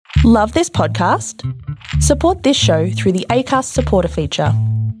Love this podcast? Support this show through the Acast supporter feature.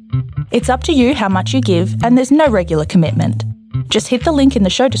 It's up to you how much you give, and there's no regular commitment. Just hit the link in the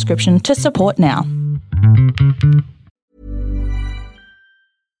show description to support now.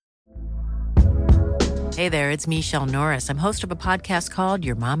 Hey there, it's Michelle Norris. I'm host of a podcast called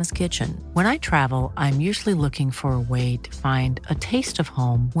Your Mama's Kitchen. When I travel, I'm usually looking for a way to find a taste of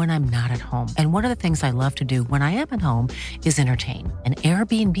home when I'm not at home. And one of the things I love to do when I am at home is entertain. And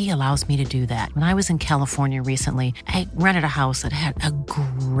Airbnb allows me to do that. When I was in California recently, I rented a house that had a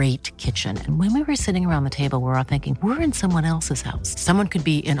great kitchen. And when we were sitting around the table, we were all thinking, we're in someone else's house. Someone could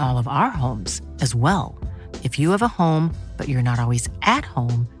be in all of our homes as well. If you have a home, but you're not always at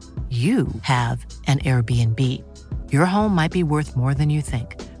home, you have an Airbnb. Your home might be worth more than you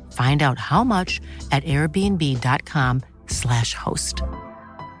think. Find out how much at airbnb.com/host.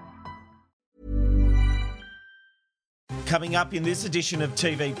 Coming up in this edition of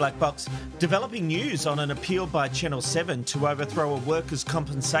TV Black Box, developing news on an appeal by Channel 7 to overthrow a workers'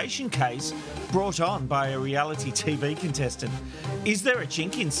 compensation case brought on by a reality TV contestant. Is there a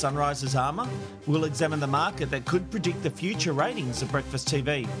chink in Sunrise's armour? We'll examine the market that could predict the future ratings of breakfast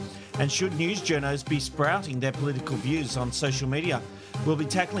TV. And should news journos be sprouting their political views on social media? We'll be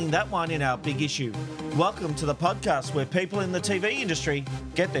tackling that one in our big issue. Welcome to the podcast where people in the TV industry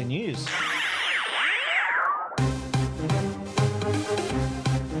get their news.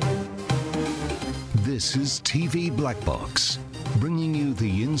 This is TV Black Box, bringing you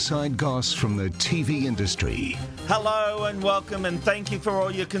the inside goss from the TV industry. Hello and welcome, and thank you for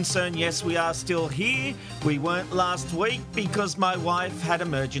all your concern. Yes, we are still here. We weren't last week because my wife had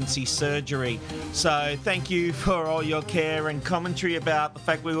emergency surgery. So thank you for all your care and commentary about the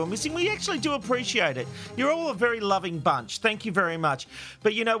fact we were missing. We actually do appreciate it. You're all a very loving bunch. Thank you very much.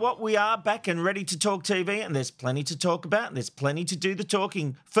 But you know what? We are back and ready to talk TV, and there's plenty to talk about, and there's plenty to do the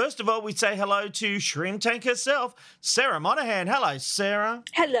talking. First of all, we say hello to Shrimp Tank herself, Sarah Monahan. Hello, Sarah.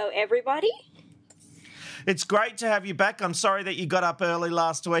 Hello, everybody. It's great to have you back. I'm sorry that you got up early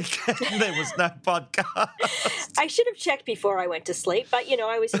last week and there was no podcast. I should have checked before I went to sleep, but,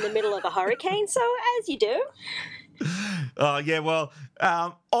 I was in the middle of a hurricane, so as you do. Oh, yeah, well,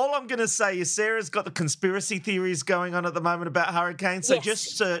 all I'm going to say is Sarah's got the conspiracy theories going on at the moment about hurricanes, so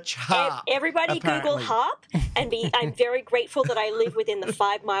just search HAARP. Everybody apparently. Google HAARP, and I'm very grateful that I live within the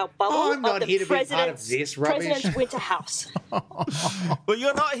 5-mile bubble I'm not of here the to be part of this rubbish. President's winter house. Well,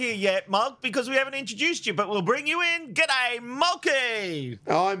 you're not here yet, Mark, because we haven't introduced you, but we'll bring you in. G'day, Mulkey!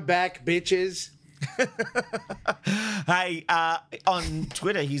 I'm back, bitches. Hey, on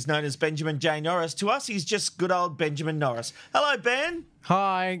Twitter, he's known as Benjamin J. Norris. To us, he's just good old Benjamin Norris. Hello, Ben.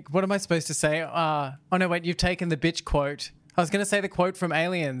 Hi. What am I supposed to say? Oh, no, wait. You've taken the bitch quote. I was going to say the quote from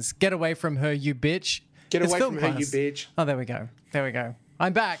Aliens. Get away from her, you bitch. Get It's away film from her, class. you bitch. Oh, there we go. There we go.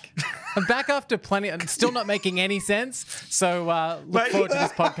 I'm back. I'm back after plenty. I'm still not making any sense. So look forward to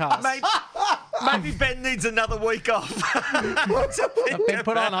this podcast. Maybe Ben needs another week off. I've been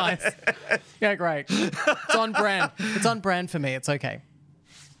put on ice. Yeah, great. It's on brand. It's on brand for me. It's okay.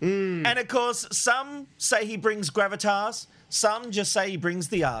 And of course, some say he brings gravitas. Some just say he brings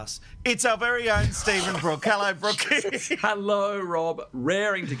the arse. It's our very own Stephen Brook. Hello, Brookie. Hello, Rob.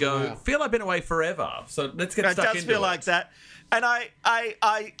 Raring to go. Wow. Feel I've been away forever, so let's get stuck into it. It does feel like that. And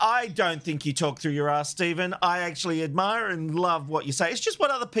I don't think you talk through your ass, Stephen. I actually admire and love what you say. It's just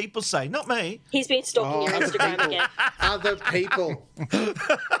what other people say, not me. He's been stalking your other Instagram people. again. Other people.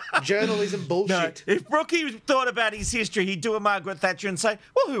 Journalism bullshit. No, if Brookie thought about his history, he'd do a Margaret Thatcher and say,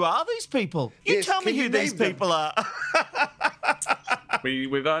 well, who are these people? You Yes, tell me can who you these name them? people are.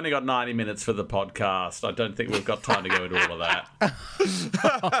 We've only got 90 minutes for the podcast. I don't think we've got time to go into all of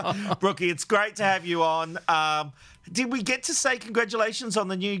that. Brookie, it's great to have you on. Did we get to say congratulations on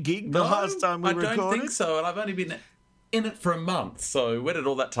the new gig the last time we I recorded? don't think so, and I've only been in it for a month, so where did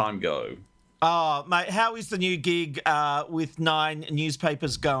all that time go? Oh, mate, how is the new gig with 9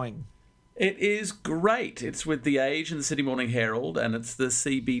 newspapers going? It is great. It's with The Age and the Sydney Morning Herald, and it's the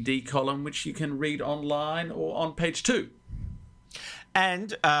CBD column, which you can read online or on page 2.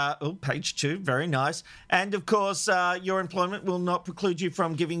 And, page 2, very nice. And, of course, your employment will not preclude you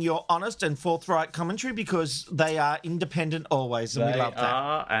from giving your honest and forthright commentary because they are independent always, and we love that. They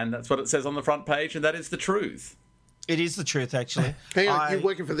are, and that's what it says on the front page, and that is the truth. It is the truth, actually. Hang on, you're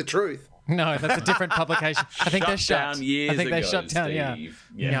working for the truth. No, that's a different publication. I think they're shut. Down years I think ago, they're shut down. Steve.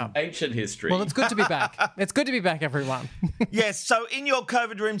 Yeah. Ancient history. Well, it's good to be back. It's good to be back, everyone. Yes, so in your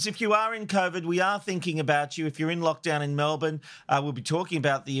COVID rooms, if you are in COVID, we are thinking about you. If you're in lockdown in Melbourne, we'll be talking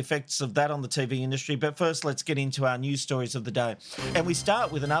about the effects of that on the TV industry. But first, let's get into our news stories of the day. And we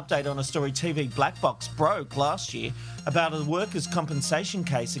start with an update on a story TV Black Box broke last year about a workers' compensation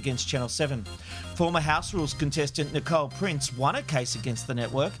case against Channel 7. Former House Rules contestant Nicole Prince won a case against the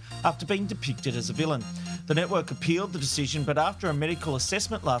network after being depicted as a villain. The network appealed the decision, but after a medical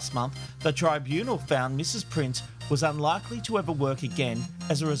assessment last month, the tribunal found Mrs. Prince was unlikely to ever work again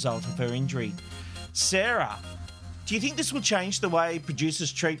as a result of her injury. Sarah, do you think this will change the way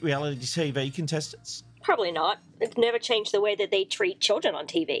producers treat reality TV contestants? Probably not. It's never changed the way that they treat children on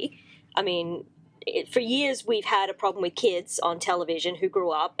TV. I mean, for years we've had a problem with kids on television who grew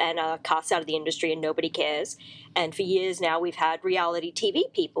up and are cast out of the industry and nobody cares. And for years now we've had reality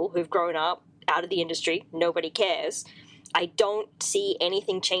TV people who've grown up out of the industry, nobody cares. I don't see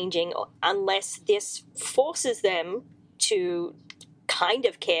anything changing unless this forces them to kind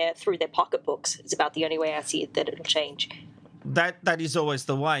of care through their pocketbooks. It's about the only way I see it that it'll change. That is always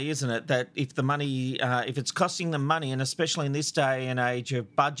the way, isn't it? That if the money, if it's costing them money, and especially in this day and age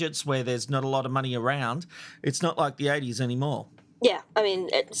of budgets where there's not a lot of money around, it's not like the 80s anymore. Yeah, I mean,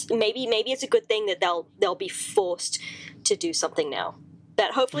 maybe it's a good thing that they'll be forced to do something now.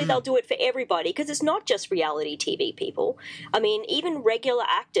 That hopefully they'll do it for everybody, because it's not just reality TV people. I mean, even regular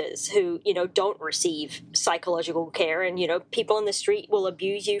actors who, don't receive psychological care, and, people in the street will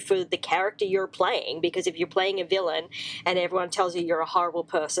abuse you for the character you're playing, because if you're playing a villain and everyone tells you you're a horrible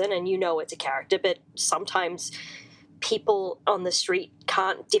person and it's a character, but sometimes people on the street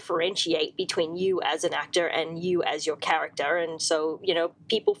can't differentiate between you as an actor and you as your character. And so,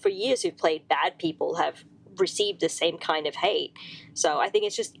 people for years who've played bad people have received the same kind of hate. So I think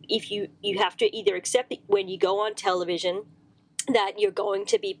it's just, if you have to either accept when you go on television that you're going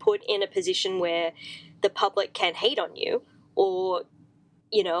to be put in a position where the public can hate on you, or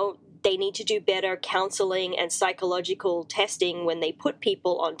they need to do better counseling and psychological testing when they put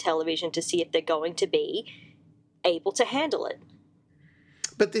people on television to see if they're going to be able to handle it.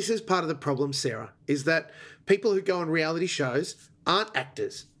 But this is part of the problem, Sarah, is that people who go on reality shows aren't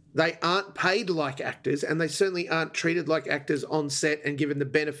actors. They aren't paid like actors, and they certainly aren't treated like actors on set and given the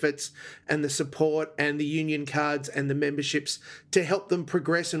benefits and the support and the union cards and the memberships to help them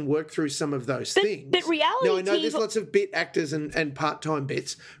progress and work through some of those things. But reality now, I know there's lots of bit actors and part-time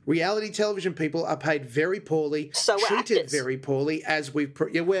bits. Reality television people are paid very poorly, treated actors. very poorly, as we've...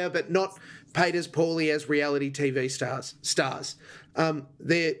 but not paid as poorly as reality TV stars.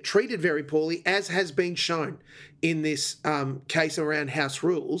 They're treated very poorly, as has been shown in this case around House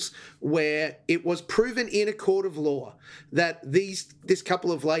Rules, where it was proven in a court of law that this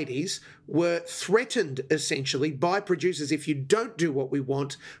couple of ladies were threatened, essentially, by producers. If you don't do what we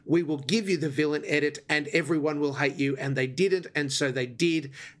want, we will give you the villain edit and everyone will hate you. And they didn't, and so they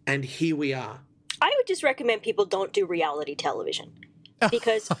did, and here we are. I would just recommend people don't do reality television.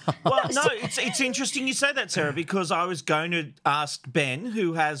 Because it's interesting you say that, Sarah, because I was going to ask Ben,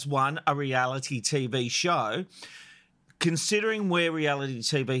 who has won a reality TV show, considering where reality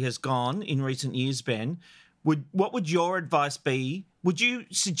TV has gone in recent years, Ben, what would your advice be? Would you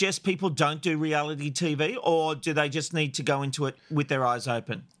suggest people don't do reality TV, or do they just need to go into it with their eyes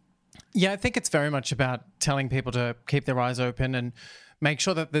open? Yeah, I think it's very much about telling people to keep their eyes open and make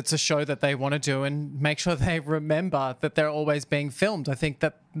sure that it's a show that they want to do, and make sure they remember that they're always being filmed. I think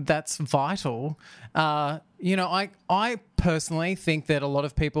that that's vital. I personally think that a lot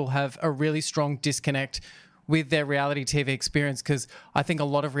of people have a really strong disconnect with their reality TV experience, because I think a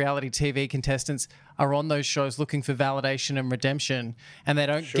lot of reality TV contestants are on those shows looking for validation and redemption, and they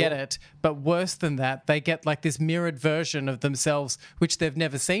don't get it. But worse than that, they get like this mirrored version of themselves, which they've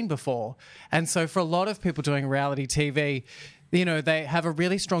never seen before. And so for a lot of people doing reality TV, they have a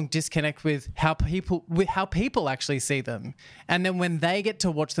really strong disconnect with how people actually see them. And then when they get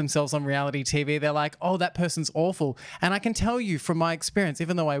to watch themselves on reality TV, they're like, oh, that person's awful. And I can tell you from my experience,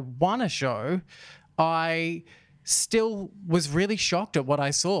 even though I won a show, I still was really shocked at what I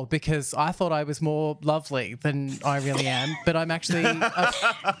saw, because I thought I was more lovely than I really am. But I'm actually, way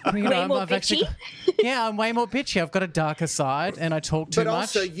more bitchy? I'm way more bitchy. I've got a darker side, and I talk too much. But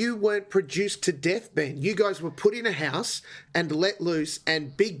also, you weren't produced to death, Ben. You guys were put in a house and let loose,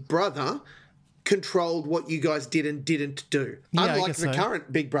 and Big Brother controlled what you guys did and didn't do. Yeah, Unlike the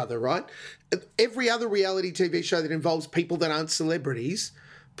current Big Brother, right? Every other reality TV show that involves people that aren't celebrities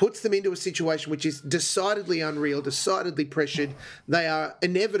puts them into a situation which is decidedly unreal, decidedly pressured. They are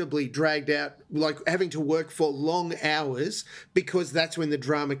inevitably dragged out, like having to work for long hours because that's when the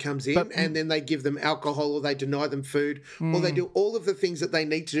drama comes in, and then they give them alcohol or they deny them food or they do all of the things that they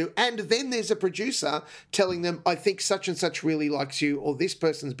need to do. And then there's a producer telling them, I think such and such really likes you, or this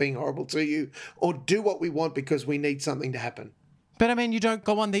person's being horrible to you, or do what we want because we need something to happen. But I mean, you don't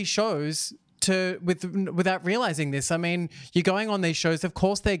go on these shows without realizing this. I mean, you're going on these shows, of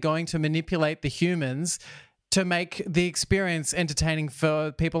course they're going to manipulate the humans to make the experience entertaining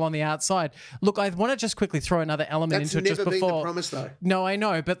for people on the outside. Look, I want to just quickly throw another element into it just before. That's never been the promise, though. No, I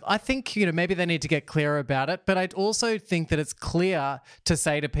know, but I think, maybe they need to get clearer about it. But I'd also think that it's clear to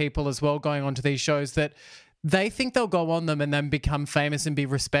say to people as well going onto these shows that they think they'll go on them and then become famous and be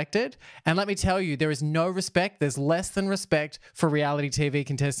respected. And let me tell you, there is no respect. There's less than respect for reality TV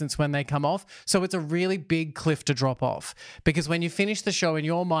contestants when they come off. So it's a really big cliff to drop off. Because when you finish the show, in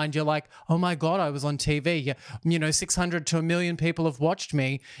your mind, you're like, oh my God, I was on TV. 600 to 1 million people have watched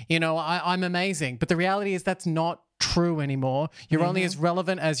me. I'm amazing. But the reality is that's not true anymore. You're only as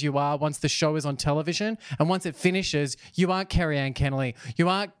relevant as you are once the show is on television, and once it finishes, you aren't Kerri-Anne Kennerley, you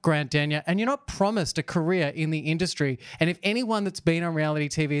aren't Grant Denyer, and you're not promised a career in the industry. And if anyone that's been on reality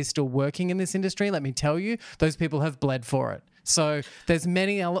TV is still working in this industry, let me tell you, those people have bled for it. So there's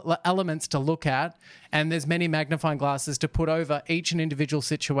many elements to look at, and there's many magnifying glasses to put over each and individual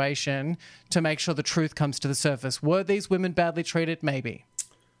situation to make sure the truth comes to the surface. Were these women badly treated? Maybe.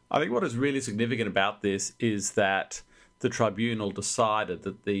 I think what is really significant about this is that the tribunal decided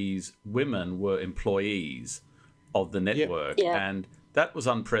that these women were employees of the network, and that was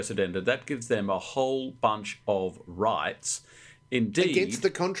unprecedented. That gives them a whole bunch of rights. Indeed, against the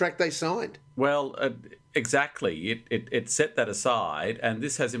contract they signed. Well, exactly. It set that aside, and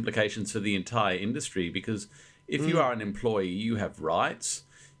this has implications for the entire industry because if you are an employee, you have rights.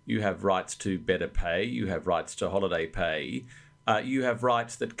 You have rights to better pay. You have rights to holiday pay. You have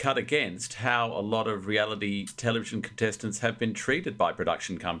rights that cut against how a lot of reality television contestants have been treated by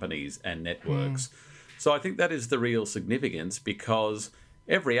production companies and networks. So I think that is the real significance, because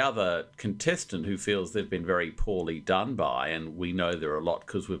every other contestant who feels they've been very poorly done by, and we know there are a lot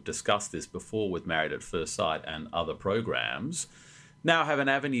because we've discussed this before with Married at First Sight and other programs, now have an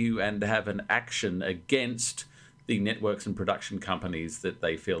avenue and have an action against the networks and production companies that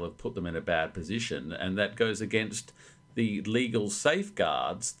they feel have put them in a bad position. And that goes against the legal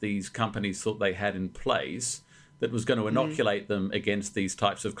safeguards these companies thought they had in place that was going to inoculate them against these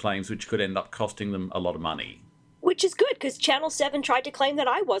types of claims, which could end up costing them a lot of money. Which is good, because Channel 7 tried to claim that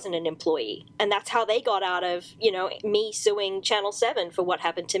I wasn't an employee, and that's how they got out of, me suing Channel 7 for what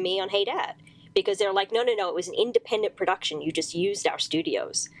happened to me on Hey Dad. Because they're like, no, it was an independent production. You just used our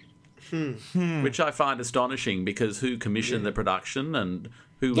studios. Which I find astonishing, because who commissioned the production and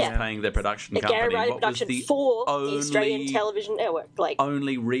who was paying their production company? Gary Riley what production was the for the Australian Television Network?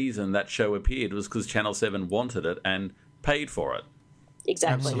 Only reason that show appeared was because Channel 7 wanted it and paid for it.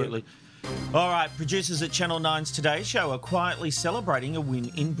 Exactly. Absolutely. All right, producers at Channel 9's Today Show are quietly celebrating a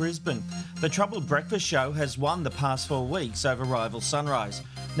win in Brisbane. The Troubled Breakfast Show has won the past 4 weeks over rival Sunrise.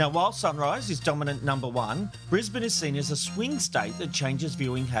 Now, while Sunrise is dominant number one, Brisbane is seen as a swing state that changes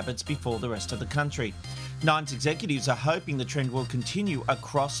viewing habits before the rest of the country. Nine's executives are hoping the trend will continue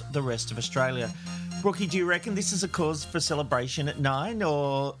across the rest of Australia. Brookie, do you reckon this is a cause for celebration at 9,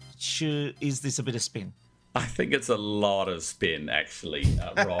 or is this a bit of spin? I think it's a lot of spin, actually,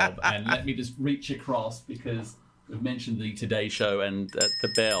 Rob. And let me just reach across, because we've mentioned the Today Show and the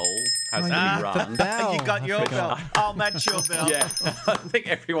bell has to be rung. You got your bell. I'll match your bell. Yeah, I think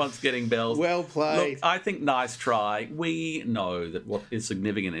everyone's getting bells. Well played. Look, I think nice try. We know that what is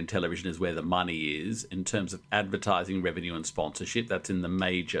significant in television is where the money is in terms of advertising revenue and sponsorship. That's in the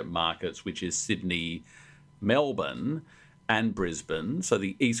major markets, which is Sydney, Melbourne, and Brisbane. So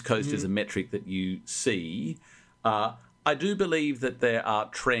the East Coast is a metric that you see. I do believe that there are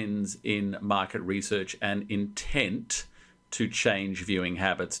trends in market research, and intent to change viewing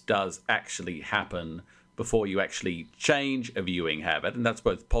habits does actually happen before you actually change a viewing habit. And that's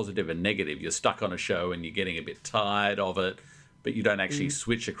both positive and negative. You're stuck on a show and you're getting a bit tired of it, but you don't actually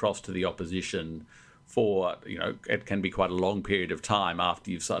switch across to the opposition for, it can be quite a long period of time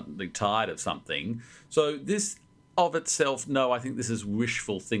after you've suddenly tired of something. So this of itself, no, I think this is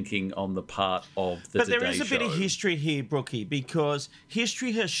wishful thinking on the part of the Today Show. But there is a bit of history here, Brookie, because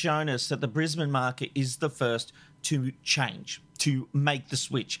history has shown us that the Brisbane market is the first to change, to make the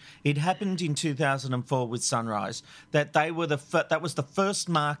switch. It happened in 2004 with Sunrise, that they were that was the first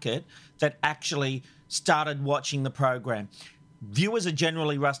market that actually started watching the program. viewers are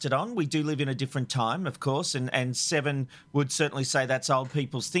generally rusted on. We do live in a different time, of course, and Seven would certainly say that's old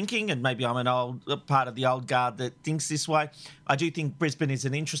people's thinking, and maybe I'm a part of the old guard that thinks this way. I do think Brisbane is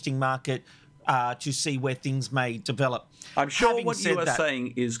an interesting market to see where things may develop. I'm sure Having what said you are that-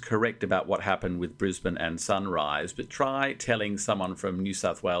 saying is correct about what happened with Brisbane and Sunrise, but try telling someone from New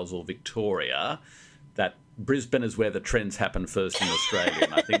South Wales or Victoria that Brisbane is where the trends happen first in Australia,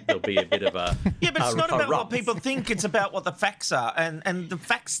 and I think there'll be a bit of a Yeah, but it's not about what rump. people think, it's about what the facts are. And the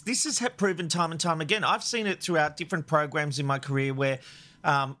facts, this is proven time and time again. I've seen it throughout different programs in my career where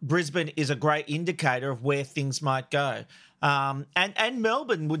Brisbane is a great indicator of where things might go. And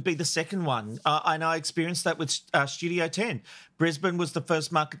Melbourne would be the second one. And I experienced that with Studio 10. Brisbane was the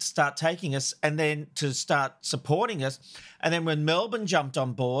first market to start taking us and then to start supporting us. And then when Melbourne jumped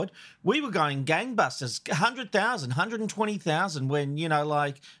on board, we were going gangbusters, 100,000, 120,000 when,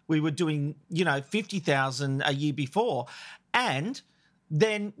 we were doing, 50,000 a year before. And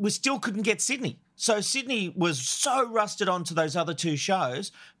then we still couldn't get Sydney. So Sydney was so rusted onto those other two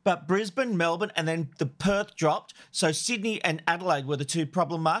shows, but Brisbane, Melbourne, and then the Perth dropped. So Sydney and Adelaide were the two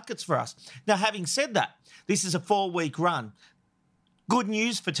problem markets for us. Now, having said that, this is a 4-week run. Good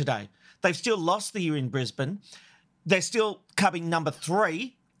news for today. They've still lost the year in Brisbane. They're still coming number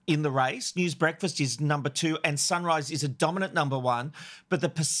 3 in the race. News Breakfast is number 2 and Sunrise is a dominant number 1. But the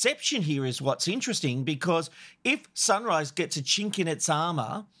perception here is what's interesting, because if Sunrise gets a chink in its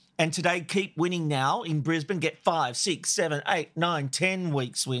armour and today keep winning now in Brisbane, get 5, 6, 7, 8, 9, 10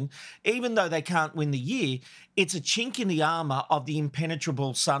 weeks win, even though they can't win the year, it's a chink in the armour of the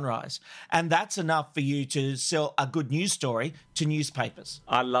impenetrable Sunrise. And that's enough for you to sell a good news story to newspapers.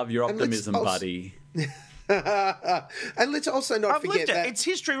 I love your optimism, buddy. And let's also not I've forget lived it. that It's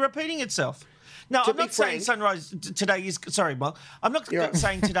history repeating itself. No, To I'm be not saying frank- Sunrise today is... Sorry, Mark. I'm not You're right.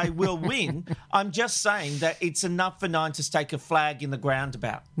 saying today will win. I'm just saying that it's enough for Nine to stake a flag in the ground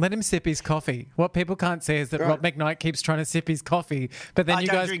about. Let him sip his coffee. What people can't see is that Rob McKnight keeps trying to sip his coffee, but then I you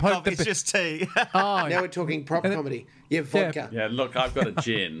don't guys drink poke coffee, the... it's just tea. Oh, now we're talking prop comedy. Yeah, vodka. Yeah, look, I've got a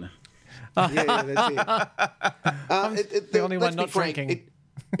gin. Yeah, that's it. the only let's one be not frank, drinking.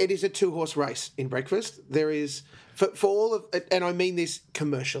 It is a 2-horse race in breakfast. There is, for all of, and I mean this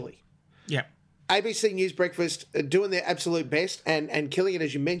commercially, Yeah. ABC News Breakfast are doing their absolute best and killing it,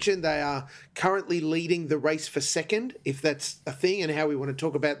 as you mentioned. They are currently leading the race for second, if that's a thing, and how we want to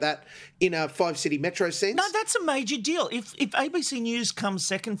talk about that in a 5-city metro sense. No, that's a major deal. If ABC News comes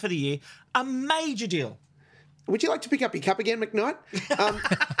second for the year, a major deal. Would you like to pick up your cup again, McKnight?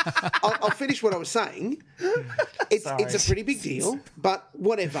 I'll finish what I was saying. It's a pretty big deal, but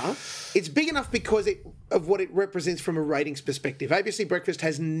whatever. It's big enough because of what it represents from a ratings perspective. ABC Breakfast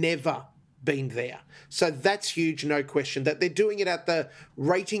has never been there. So that's huge, no question. That they're doing it at the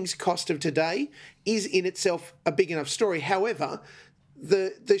ratings cost of today is in itself a big enough story. However,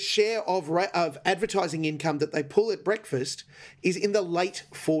 the share of advertising income that they pull at breakfast is in the late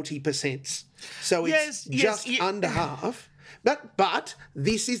 40%. So it's under half. But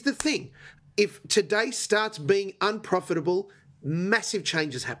this is the thing. If today starts being unprofitable, massive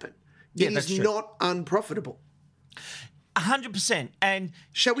changes happen. Yeah, it that's is true. not unprofitable. 100%. And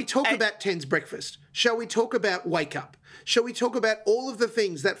Shall we talk about 10's breakfast? Shall we talk about Wake Up? Shall we talk about all of the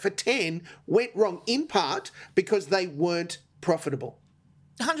things that for 10 went wrong, in part because they weren't profitable?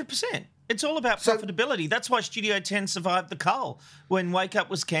 100%. It's all about profitability. That's why Studio 10 survived the cull when Wake Up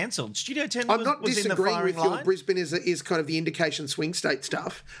was cancelled. Studio 10 I'm not was in the disagreeing firing with your line. Brisbane is kind of the indication swing state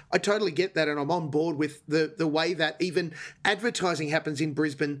stuff. I totally get that, and I'm on board with the way that even advertising happens in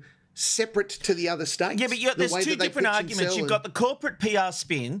Brisbane separate to the other states. Yeah, but there's two different arguments. You've got the corporate PR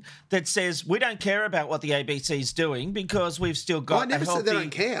spin that says we don't care about what the ABC's doing because we've still got I never a said they healthy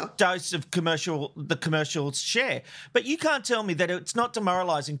don't care. dose of the commercial share. But you can't tell me that it's not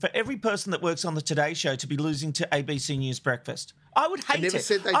demoralising for every person that works on the Today Show to be losing to ABC News Breakfast. I would hate it. I never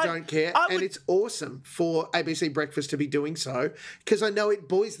said they don't care, and it's awesome for ABC Breakfast to be doing so because I know it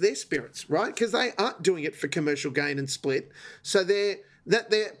buoys their spirits, right? Because they aren't doing it for commercial gain and split. So they're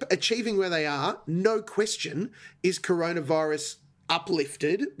achieving where they are, no question, is coronavirus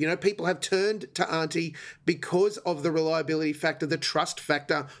uplifted. You know, people have turned to Auntie because of the reliability factor, the trust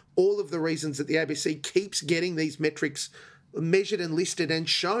factor, all of the reasons that the ABC keeps getting these metrics measured and listed and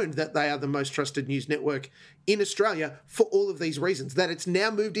shown that they are the most trusted news network in Australia for all of these reasons. That it's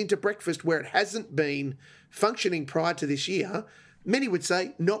now moved into breakfast where it hasn't been functioning prior to this year, many would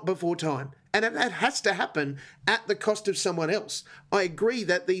say not before time. And that has to happen at the cost of someone else. I agree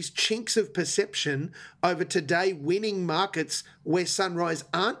that these chinks of perception over today winning markets where Sunrise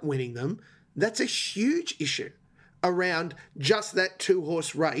aren't winning them, that's a huge issue around just that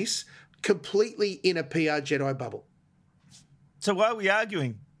 2-horse race completely in a PR Jedi bubble. So why are we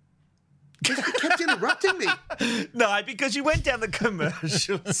arguing? You kept interrupting me. No, because you went down the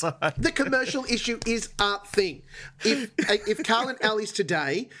commercial side. The commercial issue is a thing. If Carl and Ali's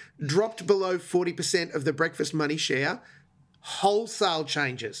today dropped below 40% of the breakfast money share, wholesale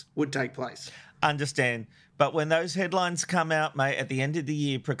changes would take place. Understand. But when those headlines come out, mate, at the end of the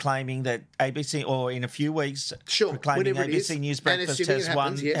year proclaiming that ABC, or in a few weeks, proclaiming ABC News Breakfast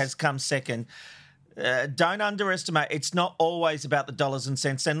has come second, don't underestimate. It's not always about the dollars and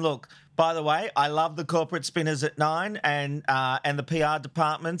cents. And look, by the way, I love the corporate spinners at Nine and the PR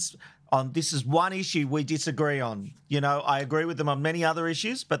departments. This is one issue we disagree on. You know, I agree with them on many other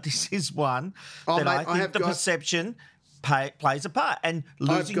issues, but this is one that I think the perception plays a part. And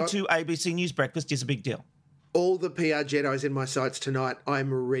losing to ABC News Breakfast is a big deal. All the PR Jedis in my sights tonight,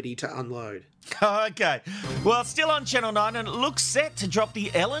 I'm ready to unload. Okay. Well, still on Channel 9, and it looks set to drop The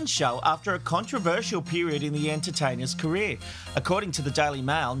Ellen Show after a controversial period in the entertainer's career. According to the Daily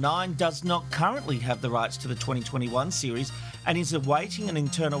Mail, 9 does not currently have the rights to the 2021 series and is awaiting an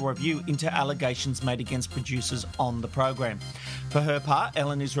internal review into allegations made against producers on the program. For her part,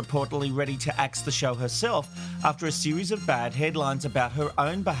 Ellen is reportedly ready to axe the show herself after a series of bad headlines about her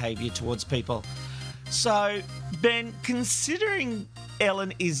own behaviour towards people. So, Ben, considering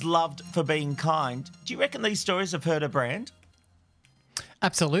Ellen is loved for being kind, do you reckon these stories have hurt her brand?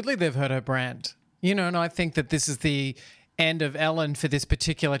 Absolutely, they've hurt her brand. You know, and I think that this is the end of Ellen for this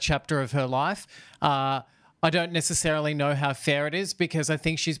particular chapter of her life. I don't necessarily know how fair it is because I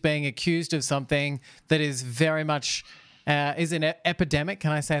think she's being accused of something that is very much... is an epidemic.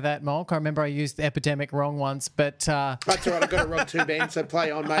 Can I say that, Molk? I remember I used the epidemic wrong once, but... That's all right, I got it wrong too, Ben, so play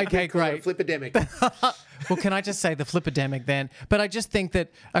on, mate. Okay, great. Flipidemic. Well, can I just say the flipidemic then? But I just think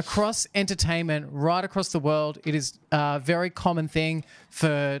that across entertainment, right across the world, it is a very common thing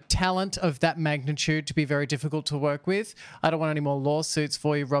for talent of that magnitude to be very difficult to work with. I don't want any more lawsuits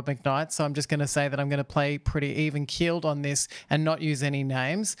for you, Rob McKnight, so I'm just going to say that I'm going to play pretty even-keeled on this and not use any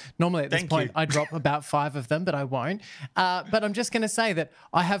names. Normally at this point, I drop about 5 of them, but I won't. But I'm just going to say that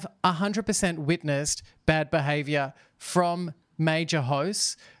I have 100% witnessed bad behaviour from major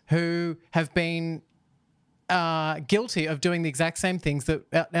hosts who have been guilty of doing the exact same things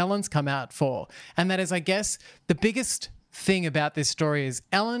that Ellen's come out for. And that is, I guess, the biggest thing about this story is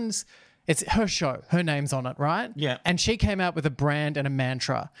it's her show, her name's on it, right? Yeah. And she came out with a brand and a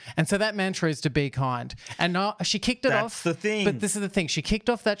mantra. And so that mantra is to be kind. And she kicked it off. That's the thing. But this is the thing. She kicked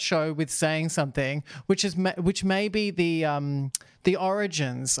off that show with saying something which may be the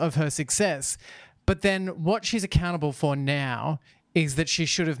origins of her success. But then what she's accountable for now is that she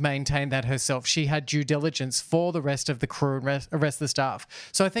should have maintained that herself. She had due diligence for the rest of the crew and rest of the staff.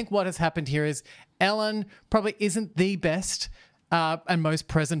 So I think what has happened here is Ellen probably isn't the best and most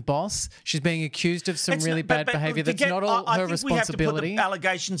present boss. She's being accused of some really bad behaviour. That's not all her responsibility. We have to put the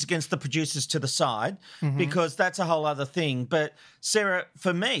allegations against the producers to the side because that's a whole other thing. But Sarah,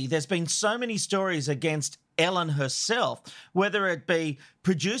 for me, there's been so many stories against Ellen herself, whether it be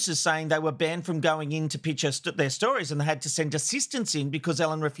producers saying they were banned from going in to pitch their stories and they had to send assistants in because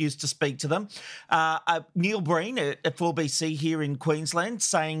Ellen refused to speak to them. Neil Breen at 4BC here in Queensland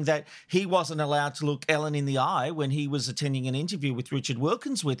saying that he wasn't allowed to look Ellen in the eye when he was attending an interview with Richard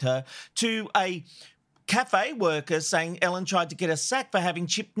Wilkins with her, to a cafe worker saying Ellen tried to get a sack for having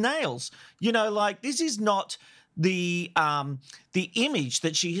chipped nails. You know, like, this is not the image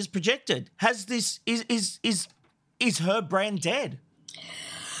that she has projected. Is her brand dead?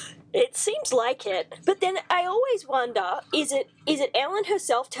 It seems like it, but then I always wonder: is it Ellen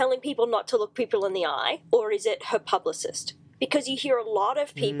herself telling people not to look people in the eye, or is it her publicist? Because you hear a lot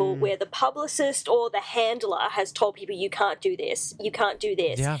of people where the publicist or the handler has told people, you can't do this, you can't do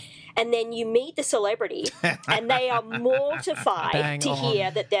this. Yeah. And then you meet the celebrity and they are mortified to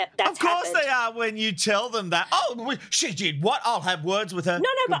hear that's happened. Of course they are when you tell them that. Oh, she did what? I'll have words with her. No,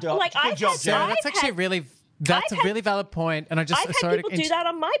 but like That's actually a really valid point. And I've had people do that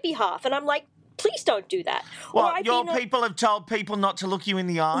on my behalf. And I'm like, please don't do that. Well, your people have told people not to look you in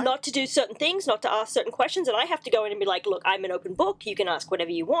the eye? Not to do certain things, not to ask certain questions, and I have to go in and be like, look, I'm an open book, you can ask whatever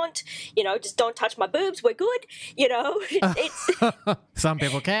you want, you know, just don't touch my boobs, we're good, you know. It's some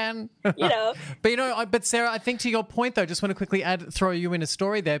people can. You know. But Sarah, I think to your point, though, just want to quickly throw you in a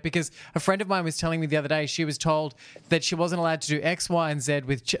story there, because a friend of mine was telling me the other day she was told that she wasn't allowed to do X, Y, and Z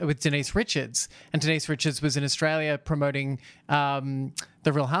with Denise Richards, and Denise Richards was in Australia promoting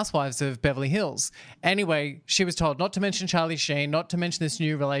The Real Housewives of Beverly Hills. Anyway, she was told not to mention Charlie Sheen, not to mention this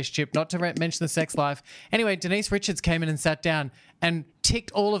new relationship, not to mention the sex life. Anyway, Denise Richards came in and sat down and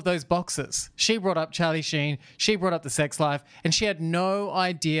ticked all of those boxes. She brought up Charlie Sheen, she brought up the sex life, and she had no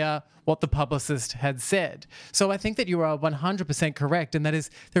idea what the publicist had said. So I think that you are 100% correct, and that is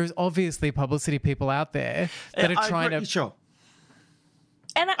there is obviously publicity people out there that are trying to... Sure.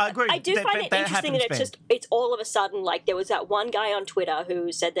 And I agree. I do find it interesting that it's all of a sudden, like, there was that one guy on Twitter who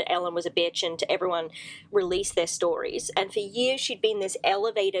said that Ellen was a bitch and everyone released their stories. And for years she'd been this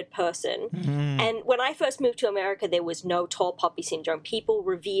elevated person. Mm-hmm. And when I first moved to America, there was no tall poppy syndrome. People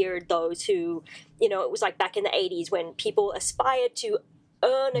revered those who, it was like back in the 80s when people aspired to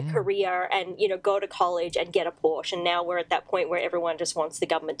earn a career and, go to college and get a Porsche. And now we're at that point where everyone just wants the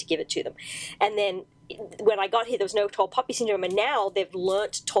government to give it to them. And then when I got here, there was no tall poppy syndrome, and now they've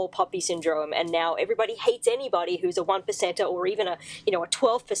learnt tall poppy syndrome, and now everybody hates anybody who's a 1%er or even a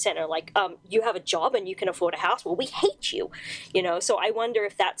 12%er. Like, you have a job and you can afford a house. Well, we hate you, So I wonder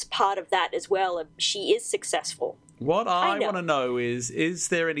if that's part of that as well. If she is successful. What I want to know is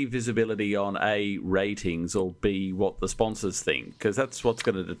there any visibility on A, ratings, or B, what the sponsors think? Because that's what's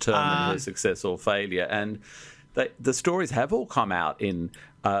going to determine her success or failure. And the stories have all come out in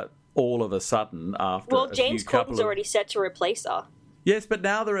all of a sudden after James Corden's already set to replace her. Yes, but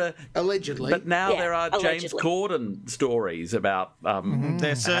now there are... Allegedly. But now there are James Corden stories about...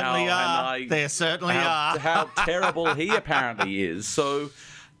 there certainly are. There certainly are. How terrible he apparently is. So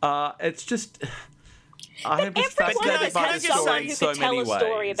it's just... I am just fascinated by the story in so many ways. Tell a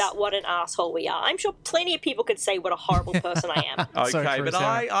story about what an asshole we are. I'm sure plenty of people could say what a horrible person I am. Okay, but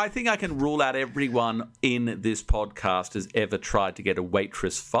I think I can rule out everyone in this podcast has ever tried to get a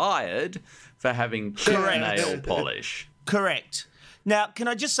waitress fired for having nail polish. Correct. Now, can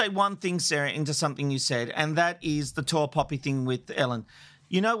I just say one thing, Sarah, into something you said, and that is the tall poppy thing with Ellen.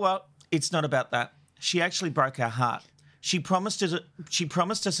 You know what? It's not about that. She actually broke our heart. She promised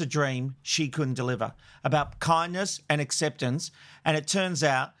us a dream she couldn't deliver about kindness and acceptance, and it turns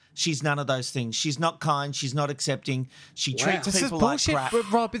out she's none of those things. She's not kind. She's not accepting. She treats people like crap.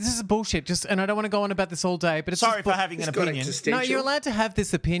 Rob, this is bullshit. And I don't want to go on about this all day, but it's sorry for having an opinion. No, you're allowed to have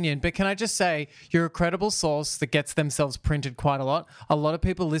this opinion, but can I just say you're a credible source that gets themselves printed quite a lot. A lot of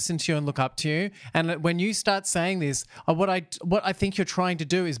people listen to you and look up to you, and when you start saying this, what I think you're trying to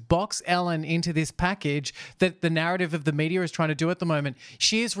do is box Ellen into this package that the narrative of the media is trying to do at the moment.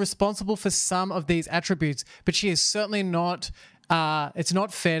 She is responsible for some of these attributes, but she is certainly not. It's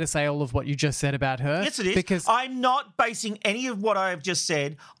not fair to say all of what you just said about her. Yes, it is. Because I'm not basing any of what I have just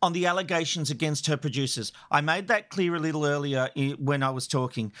said on the allegations against her producers. I made that clear a little earlier when I was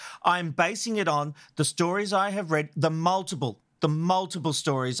talking. I'm basing it on the stories I have read, the multiple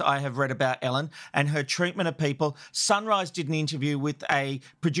stories I have read about Ellen and her treatment of people. Sunrise did an interview with a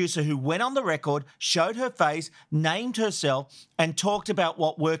producer who went on the record, showed her face, named herself, and talked about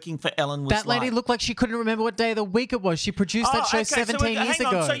what working for Ellen was like. That lady looked like she couldn't remember what day of the week it was. She produced that show 17 years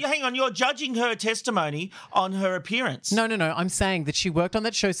ago. So hang on, you're judging her testimony on her appearance. No. I'm saying that she worked on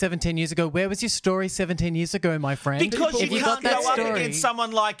that show 17 years ago. Where was your story 17 years ago, my friend? Because you can't go up against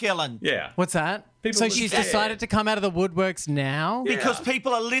someone like Ellen. Yeah. What's that? So she's decided to come out of the woodworks now? Because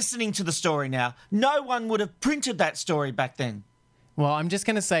people are listening to the story now. No one would have printed that story back then. Well, I'm just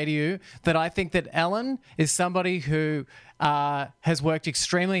going to say to you that I think that Ellen is somebody who has worked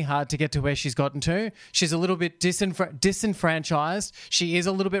extremely hard to get to where she's gotten to. She's a little bit disenfranchised. She is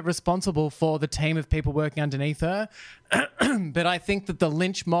a little bit responsible for the team of people working underneath her. But I think that the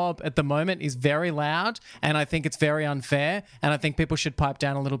lynch mob at the moment is very loud, and I think it's very unfair, and I think people should pipe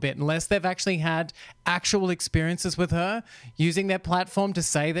down a little bit. Unless they've actually had actual experiences with her, using their platform to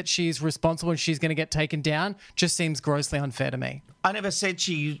say that she's responsible and she's going to get taken down just seems grossly unfair to me. I never said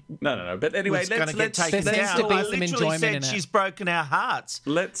she No. But anyway, was going to get taken down. I literally said she's broken our hearts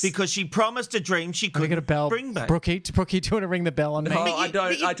because she promised a dream she couldn't bring back. Brookie, do you want to ring the bell on me? No, I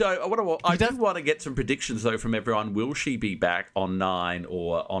don't. I do want to get some predictions, though, from everyone. Will she be back on 9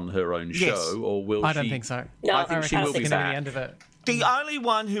 or on her own show? Or will I don't think so. No, I think she will be back. The end of it. The only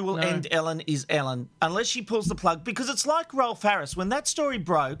one who will end Ellen is Ellen, unless she pulls the plug, because it's like Rolf Harris. When that story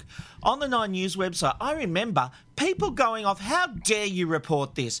broke on the 9 News website, I remember people going off, how dare you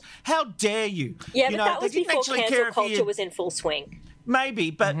report this? How dare you? Yeah, but that was before cancel culture was in full swing. Maybe,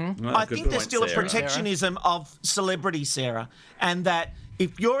 but I think there's still a protectionism of celebrity, Sarah, and that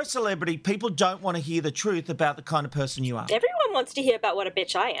if you're a celebrity, people don't want to hear the truth about the kind of person you are. Everyone wants to hear about what a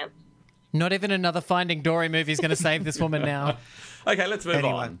bitch I am. Not even another Finding Dory movie is going to save this woman now. Okay, let's move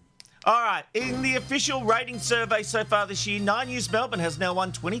on. All right, in the official rating survey so far this year, 9 News Melbourne has now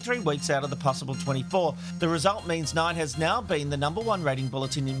won 23 weeks out of the possible 24. The result means 9 has now been the number one rating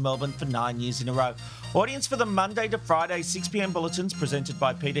bulletin in Melbourne for 9 years in a row. Audience for the Monday to Friday 6pm bulletins presented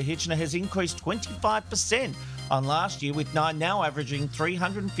by Peter Hitchner has increased 25% on last year, with 9 now averaging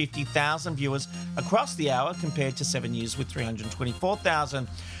 350,000 viewers across the hour compared to 7 years with 324,000.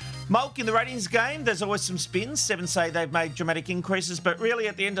 Mulk, in the ratings game, there's always some spins. 7 say they've made dramatic increases, but really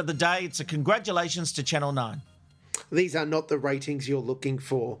at the end of the day, it's a congratulations to Channel 9. These are not the ratings you're looking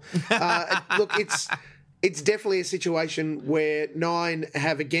for. Look, it's definitely a situation where 9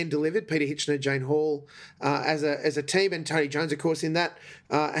 have again delivered. Peter Hitchner, Jane Hall, as a team, and Tony Jones, of course, in that,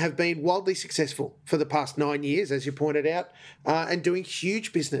 have been wildly successful for the past 9 years, as you pointed out, and doing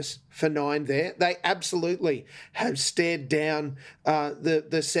huge business for 9 there. They absolutely have stared down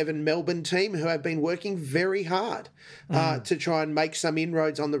the 7 Melbourne team, who have been working very hard to try and make some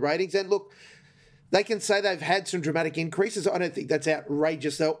inroads on the ratings. And look, they can say they've had some dramatic increases. I don't think that's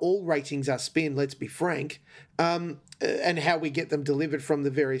outrageous, though. All ratings are spin, let's be frank, and how we get them delivered from the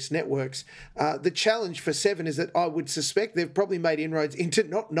various networks. The challenge for 7 is that I would suspect they've probably made inroads into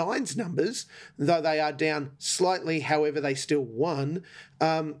not 9's numbers, though they are down slightly, however they still won.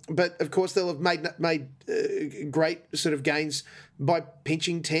 But, of course, they'll have made great sort of gains by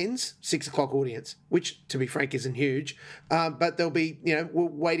pinching 10's 6 o'clock audience, which, to be frank, isn't huge. But they'll be,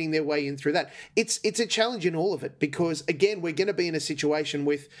 wading their way in through that. It's a challenge in all of it because, again, we're going to be in a situation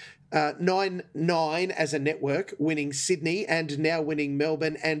with 9 as a network winning Sydney and now winning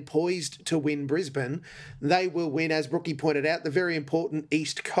Melbourne and poised to win Brisbane. They will win, as Brookie pointed out, the very important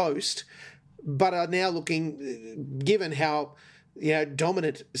East Coast, but are now looking, given how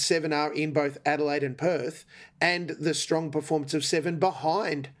dominant 7 are in both Adelaide and Perth, and the strong performance of 7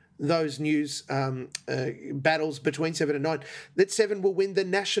 behind those news battles between 7 and 9, that 7 will win the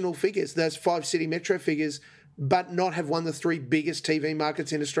national figures, those 5 city metro figures, but not have won the 3 biggest TV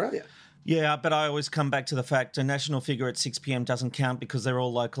markets in Australia. Yeah, but I always come back to the fact a national figure at 6 p.m. doesn't count because they're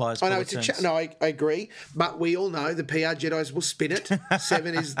all localised. I know I agree, but we all know the PR Jedis will spin it.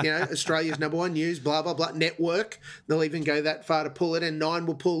 7 is Australia's number one news, blah blah blah network. They'll even go that far to pull it, and 9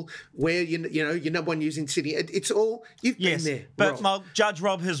 will pull where your number one news in Sydney. It's all you've been there. But Judge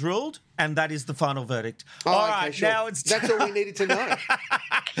Rob has ruled, and that is the final verdict. Oh, all okay, right, sure. now it's that's all we needed to know.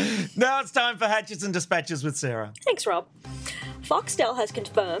 Now it's time for Hatches and Dispatches with Sarah. Thanks, Rob. Foxtel has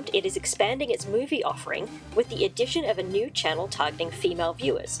confirmed it is expanding its movie offering with the addition of a new channel targeting female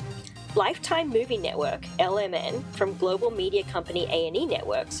viewers. Lifetime Movie Network, LMN, from global media company A&E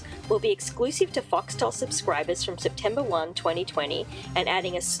Networks, will be exclusive to Foxtel subscribers from September 1, 2020, and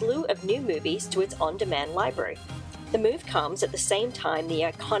adding a slew of new movies to its on-demand library. The move comes at the same time the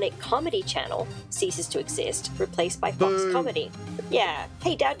iconic Comedy Channel ceases to exist, replaced by Fox Comedy. Yeah,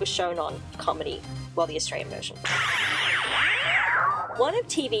 Hey Dad was shown on Comedy, the Australian version. One of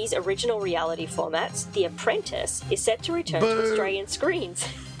TV's original reality formats, The Apprentice, is set to return to Australian screens.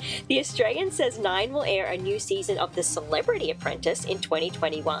 The Australian says 9 will air a new season of The Celebrity Apprentice in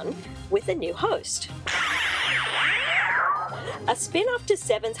 2021 with a new host. A spin-off to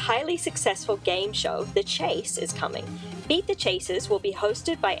 7's highly successful game show, The Chase, is coming. Beat the Chasers will be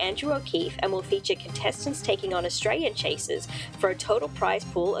hosted by Andrew O'Keefe and will feature contestants taking on Australian chasers for a total prize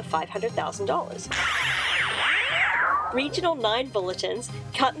pool of $500,000. Regional 9 bulletins,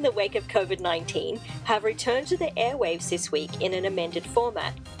 cut in the wake of COVID-19, have returned to the airwaves this week in an amended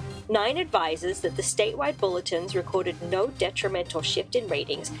format. 9 advises that the statewide bulletins recorded no detrimental shift in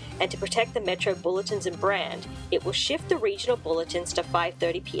ratings, and to protect the Metro bulletins and brand, it will shift the regional bulletins to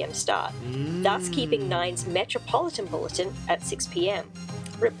 5:30 p.m. start, thus keeping 9's Metropolitan Bulletin at 6 p.m.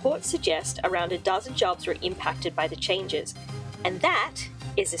 Reports suggest around a dozen jobs were impacted by the changes. And that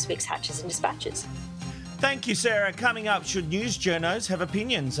is this week's Hatches and Dispatches. Thank you, Sarah. Coming up, should news journos have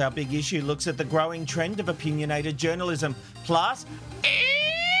opinions? Our big issue looks at the growing trend of opinionated journalism. Plus,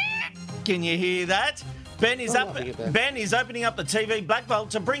 can you hear that? Ben is opening up the TV Black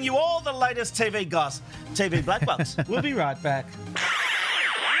Vault to bring you all the latest TV goss. TV Black Vaults. We'll be right back.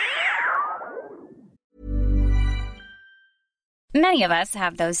 Many of us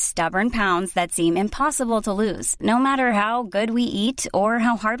have those stubborn pounds that seem impossible to lose, no matter how good we eat or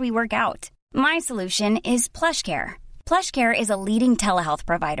how hard we work out. My solution is PlushCare. PlushCare is a leading telehealth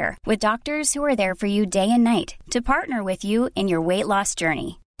provider with doctors who are there for you day and night to partner with you in your weight loss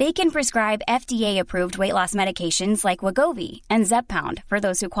journey. They can prescribe FDA-approved weight loss medications like Wegovy and Zepbound for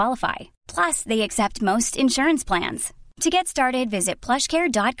those who qualify. Plus, they accept most insurance plans. To get started, visit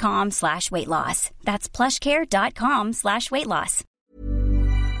plushcare.com/weightloss. That's plushcare.com/weightloss.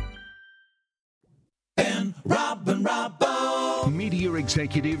 Ben, Rob, and Robbo. Media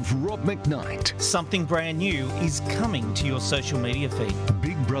executive Rob McKnight. Something brand new is coming to your social media feed.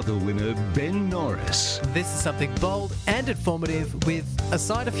 Big Brother winner Ben Norris. This is something bold and informative with a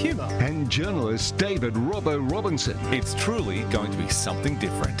side of humour. And journalist David Robbo Robinson. It's truly going to be something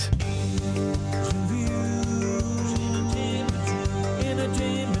different.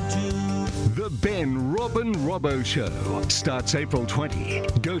 The Ben Robin Robbo Show starts April 20.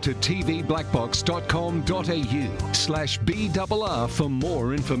 Go to tvblackbox.com.au/BRR for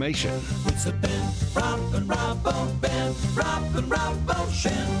more information. It's a Ben Robin Robbo Show.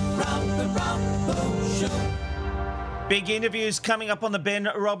 Big interviews coming up on the Ben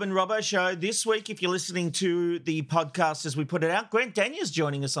Robin Robbo Show this week. If you're listening to the podcast as we put it out, Grant Daniels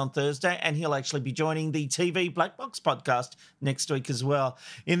joining us on Thursday, and he'll actually be joining the TV Black Box podcast next week as well.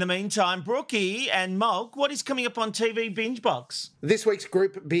 In the meantime, Brookie and Mulk, what is coming up on TV Binge Box? This week's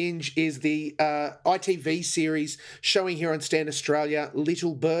group binge is the ITV series showing here on Stan Australia,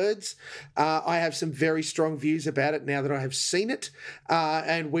 Little Birds. I have some very strong views about it now that I have seen it,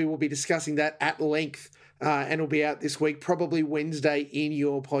 and we will be discussing that at length. And it'll be out this week, probably Wednesday, in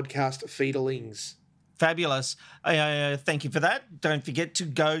your podcast feederlings. Fabulous. Thank you for that. Don't forget to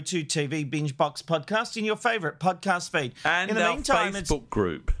go to TV Binge Box Podcast in your favourite podcast feed. And in the our meantime, Facebook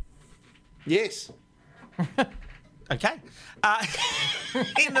group. Yes. Okay.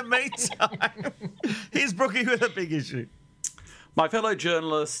 In the meantime, here's Brookie with a big issue. My fellow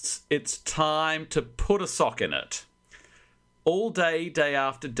journalists, it's time to put a sock in it. All day, day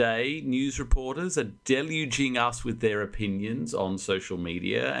after day, news reporters are deluging us with their opinions on social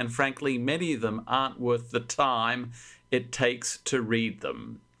media, and frankly, many of them aren't worth the time it takes to read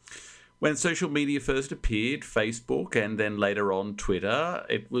them. When social media first appeared, Facebook and then later on Twitter,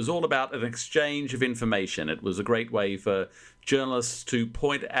 it was all about an exchange of information. It was a great way for journalists to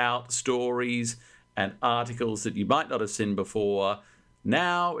point out stories and articles that you might not have seen before.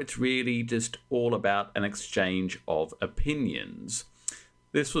 Now it's really just all about an exchange of opinions.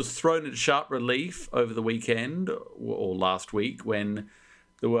 This was thrown into sharp relief over the weekend or last week when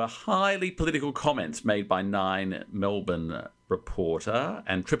there were highly political comments made by Nine Melbourne reporter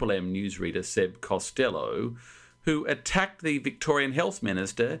and Triple M newsreader Seb Costello, who attacked the Victorian Health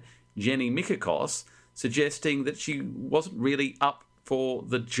Minister, Jenny Mikakos, suggesting that she wasn't really up for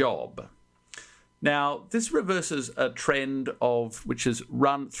the job. Now, this reverses a trend which has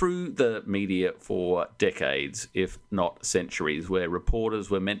run through the media for decades, if not centuries, where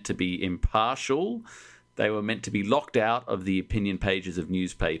reporters were meant to be impartial, they were meant to be locked out of the opinion pages of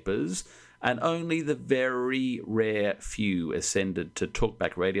newspapers, and only the very rare few ascended to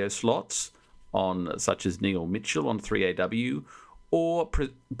talkback radio slots, such as Neil Mitchell on 3AW, or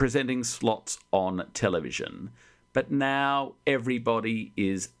presenting slots on television. But now everybody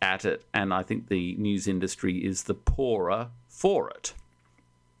is at it, and I think the news industry is the poorer for it.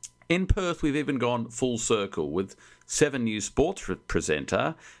 In Perth, we've even gone full circle with 7 News sports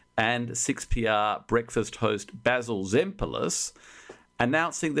presenter and 6PR breakfast host Basil Zempilas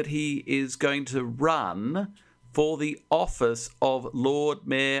announcing that he is going to run for the office of Lord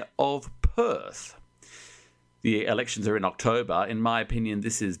Mayor of Perth. The elections are in October. In my opinion,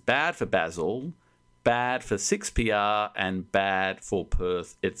 this is bad for Basil, bad for 6PR, and bad for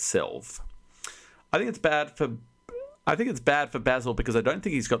Perth itself. I think it's bad for Basil because I don't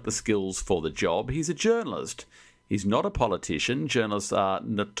think he's got the skills for the job. He's a journalist. He's not a politician. Journalists are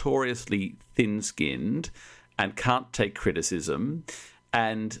notoriously thin-skinned and can't take criticism.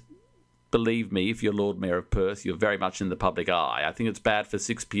 And believe me, if you're Lord Mayor of Perth, you're very much in the public eye. I think it's bad for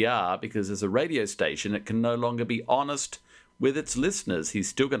 6PR because as a radio station, it can no longer be honest with its listeners. He's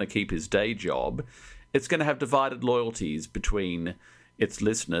still going to keep his day job. It's going to have divided loyalties between its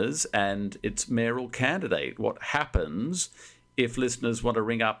listeners and its mayoral candidate. What happens if listeners want to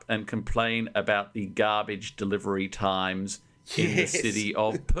ring up and complain about the garbage delivery times in the city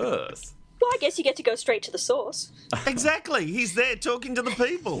of Perth? Well, I guess you get to go straight to the source. Exactly. He's there talking to the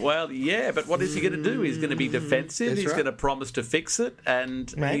people. Well, yeah, but what is he going to do? He's going to be defensive. He's going to promise to fix it, and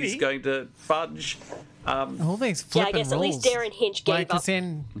he's going to fudge. All these flipping I guess rules. At least Darren Hinch gave up.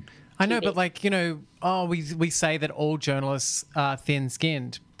 I know, but we say that all journalists are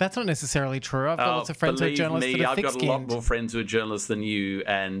thin-skinned. That's not necessarily true. I've got lots of friends who are journalists that are thick-skinned. I've got a lot more friends who are journalists than you,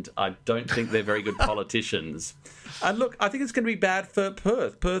 and I don't think they're very good politicians. And look, I think it's going to be bad for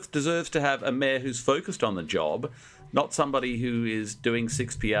Perth. Perth deserves to have a mayor who's focused on the job, not somebody who is doing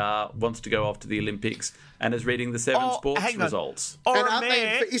 6PR, wants to go off to the Olympics, and is reading the 7 sports results.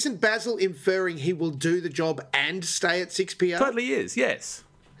 Isn't Basil inferring he will do the job and stay at 6PR? Totally is, yes.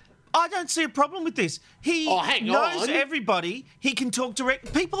 I don't see a problem with this. He knows everybody. He can talk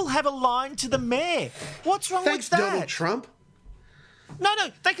direct. People have a line to the mayor. What's wrong with that? Thanks, Donald Trump. No,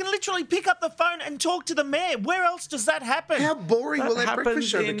 they can literally pick up the phone and talk to the mayor. Where else does that happen? How boring will that breakfast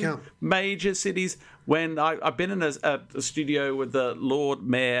show in become? Major cities. When I've been in a studio with the Lord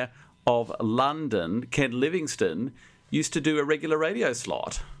Mayor of London, Ken Livingstone, used to do a regular radio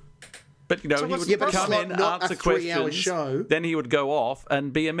slot. But, he would come in, answer questions, show. Then he would go off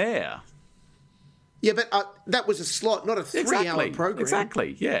and be a mayor. Yeah, but that was a slot, not a 3-hour program.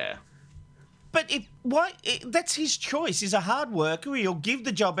 Exactly, yeah. But that's his choice. He's a hard worker. He'll give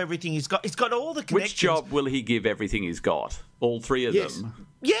the job everything he's got. He's got all the connections. Which job will he give everything he's got? All three of them?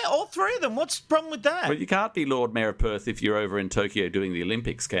 Yeah, all three of them. What's the problem with that? Well, you can't be Lord Mayor of Perth if you're over in Tokyo doing the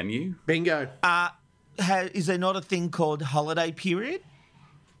Olympics, can you? Bingo. Is there not a thing called holiday period?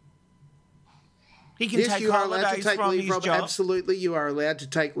 He can yes, take you are allowed to holidays take from leave, his Rob. job. Absolutely, you are allowed to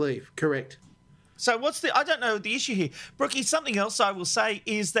take leave. Correct. So I don't know the issue here. Brookie, something else I will say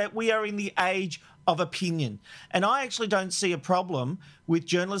is that we are in the age of opinion. And I actually don't see a problem with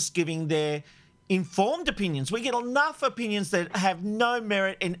journalists giving their informed opinions. We get enough opinions that have no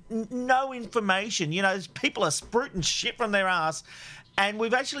merit and no information. People are spruiting shit from their ass. And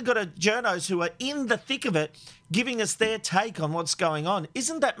we've actually got journos who are in the thick of it giving us their take on what's going on.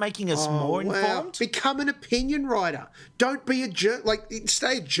 Isn't that making us more informed? Become an opinion writer. Don't be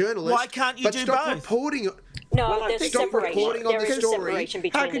stay a journalist. Why can't you do stop both? Reporting. No, there's stop reporting on the story. Separation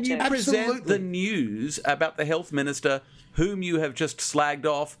between How can you the two. present the news about the health minister whom you have just slagged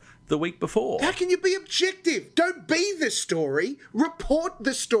off the week before? How can you be objective? Don't be the story. Report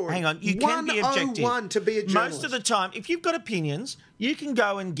the story. Hang on, you can be objective. 101 to be a journalist. Most of the time, if you've got opinions, you can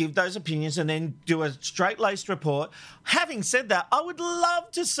go and give those opinions and then do a straight-laced report. Having said that, I would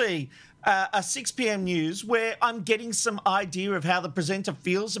love to see a 6 p.m. news where I'm getting some idea of how the presenter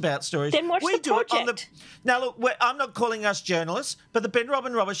feels about stories. Then watch we The do it on Project. Now, look, I'm not calling us journalists, but the Ben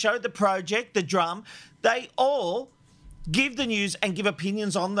Robin Robert Show, The Project, The Drum, they all give the news and give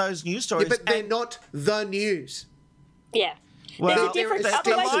opinions on those news stories. Yeah, but they're not the news. Yeah. Well, There's a difference.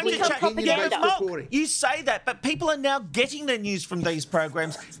 Otherwise, it becomes propaganda. reporting. You say that, but people are now getting their news from these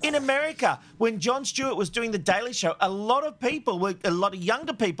programs. In America, when Jon Stewart was doing The Daily Show, a lot of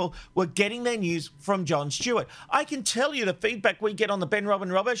younger people were getting their news from Jon Stewart. I can tell you the feedback we get on the Ben Robin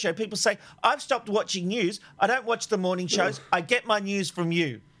Robbo Show. People say, I've stopped watching news. I don't watch the morning shows. I get my news from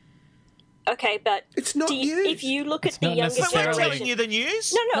you. Okay, but it's not news. If you look at the not younger But we're generation, telling you the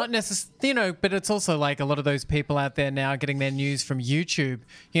news. No. Not necessarily, but it's also like a lot of those people out there now getting their news from YouTube.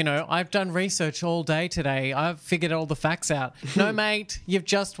 I've done research all day today. I've figured all the facts out. No, mate, you've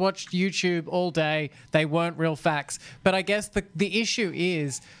just watched YouTube all day. They weren't real facts. But I guess the issue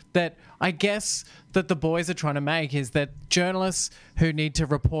is that the boys are trying to make is that journalists who need to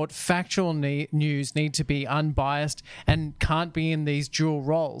report factual news need to be unbiased and can't be in these dual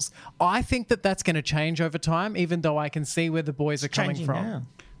roles. I think that's going to change over time, even though I can see where the boys are coming from. Now.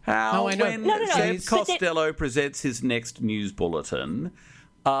 How, I know. when Seb But Costello presents his next news bulletin,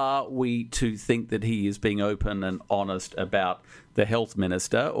 are we to think that he is being open and honest about the health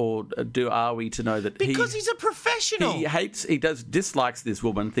minister, or are we to know that Because he's a professional. he dislikes this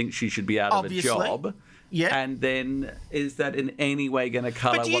woman, thinks she should be out Obviously. of a job? Yeah. And then is that in any way going to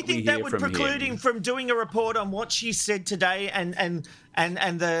colour But do you what we think hear that would from preclude him? him from doing a report on what she said today and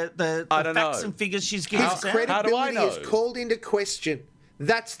the I don't facts know. and figures she's giving His us out? credibility know? is called into question.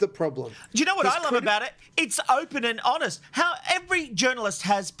 That's the problem. Do you know what I love about it? It's open and honest. How every journalist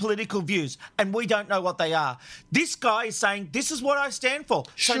has political views, and we don't know what they are. This guy is saying, this is what I stand for.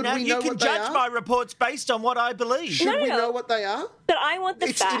 So Should now we you know can what they judge are? my reports based on what I believe. Should we know what they are? but I want the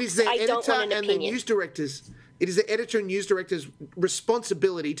It facts. is their I don't editor want an and their opinion. news directors. It is the editor and news director's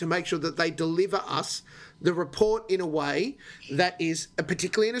responsibility to make sure that they deliver us the report in a way that is,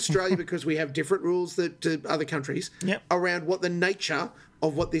 particularly in Australia, because we have different rules to other countries, around what the nature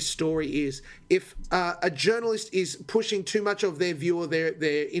of what this story is. If a journalist is pushing too much of their view or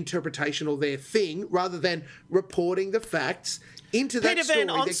their interpretation or their thing, rather than reporting the facts into that Peter story, Van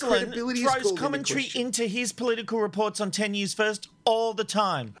their Onselen credibility is throws called commentary into question. into his political reports on 10 News First all the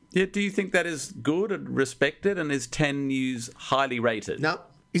time. Yeah, do you think that is good and respected, and is 10 News highly rated? No.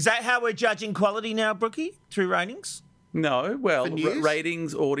 Is that how we're judging quality now, Brookie? Through ratings? No, well, For news?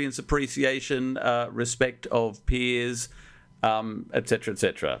 ratings, audience appreciation, respect of peers, etc.,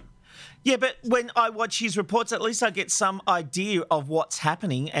 etc. Yeah, but when I watch his reports, at least I get some idea of what's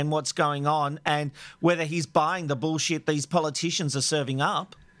happening and what's going on and whether he's buying the bullshit these politicians are serving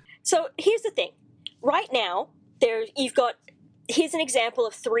up. So here's the thing. Right now, here's an example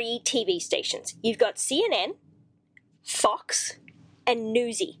of 3 TV stations. You've got CNN, Fox, and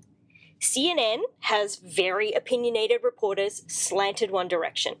Newsy. CNN has very opinionated reporters slanted one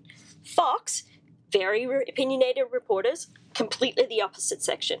direction. Fox very opinionated reporters, completely the opposite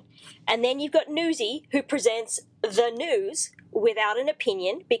section. And then you've got Newsy, who presents the news without an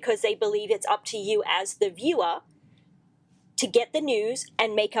opinion because they believe it's up to you as the viewer to get the news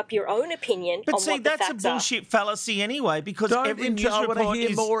and make up your own opinion But on see, what the that's a facts are. bullshit fallacy anyway, because every news I want to report hear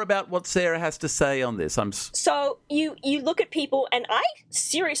is... more about what Sarah has to say on this. So you look at people, and I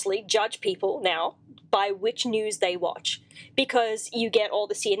seriously judge people now by which news they watch, because you get all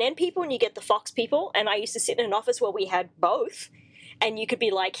the CNN people and you get the Fox people, and I used to sit in an office where we had both, and you could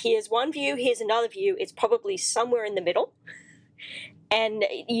be like, here's one view, here's another view, it's probably somewhere in the middle. And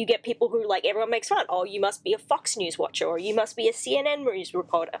you get people who, like, everyone makes fun. Oh, you must be a Fox News watcher, or you must be a CNN news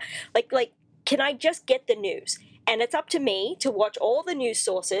reporter. Like, can I just get the news? And it's up to me to watch all the news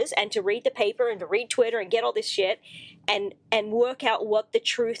sources and to read the paper and to read Twitter and get all this shit and work out what the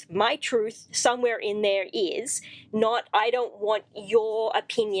truth, my truth, somewhere in there is. Not, I don't want your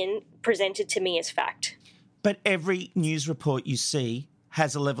opinion presented to me as fact. But every news report you see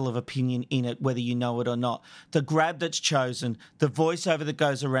has a level of opinion in it, whether you know it or not. The grab that's chosen, the voiceover that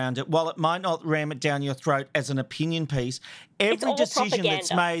goes around it, while it might not ram it down your throat as an opinion piece, every decision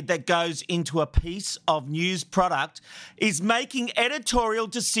that's made that goes into a piece of news product is making editorial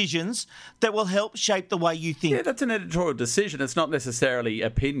decisions that will help shape the way you think. Yeah, that's an editorial decision. It's not necessarily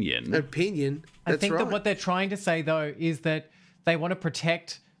opinion. Opinion. I think that what they're trying to say, though, is that they want to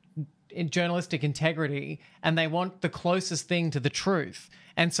protect in journalistic integrity, and they want the closest thing to the truth.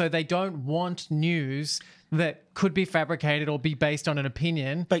 And so they don't want news that could be fabricated or be based on an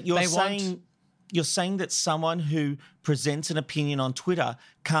opinion. But you're saying that someone who presents an opinion on Twitter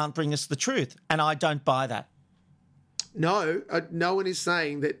can't bring us the truth, and I don't buy that. No, no one is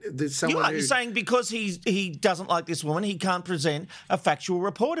saying that there's someone You're saying because he doesn't like this woman, he can't present a factual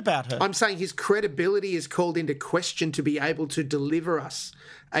report about her. I'm saying his credibility is called into question to be able to deliver us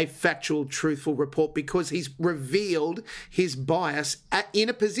a factual, truthful report, because he's revealed his bias in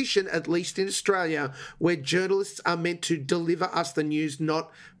a position, at least in Australia, where journalists are meant to deliver us the news, not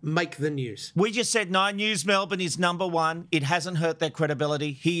make the news. We just said 9 News Melbourne is number one. It hasn't hurt their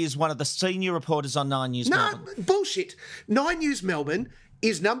credibility. He is one of the senior reporters on 9 News Melbourne. No, bullshit. 9 News Melbourne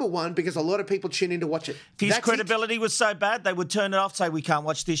is number one because a lot of people tune in to watch it. If his credibility was so bad, they would turn it off, say we can't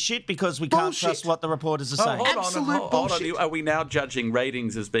watch this shit because we can't trust what the reporters are saying. Hold on. Are we now judging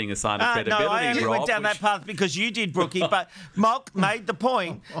ratings as being a sign of credibility, No, I only went down that path because you did, Brookie, but Malk made the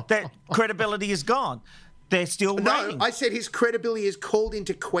point that credibility is gone. They're still ratings. No, I said his credibility is called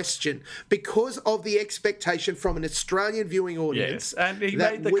into question because of the expectation from an Australian viewing audience. Yes, and he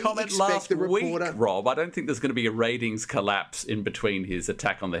made the comment last week, Rob. I don't think there's going to be a ratings collapse in between his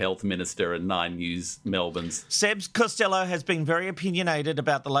attack on the health minister and 9 News Melbourne's. Seb Costello has been very opinionated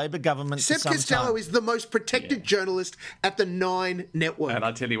about the Labor government for some Costello time. is the most protected journalist at the 9 network. And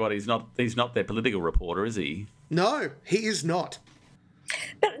I tell you what, he's not their political reporter, is he? No, he is not.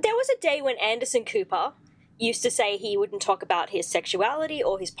 But there was a day when Anderson Cooper used to say he wouldn't talk about his sexuality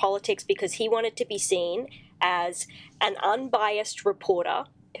or his politics because he wanted to be seen as an unbiased reporter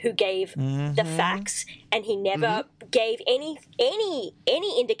who gave the facts, and he never gave any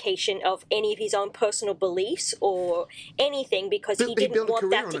indication of any of his own personal beliefs or anything because he didn't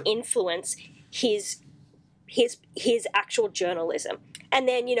want that to influence his actual journalism. And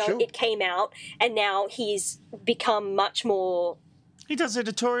then, it came out, and now he's become much more... He does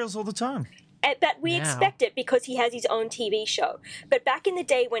editorials all the time. But we expect it because he has his own TV show. But back in the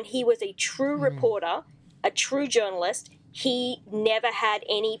day when he was a true reporter, a true journalist, he never had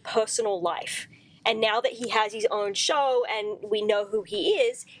any personal life. And now that he has his own show and we know who he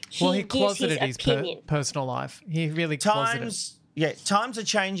is, he gives his opinion. Personal life. He really closeted. Times are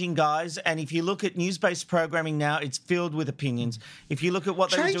changing, guys, and if you look at news-based programming now, it's filled with opinions. If you look at what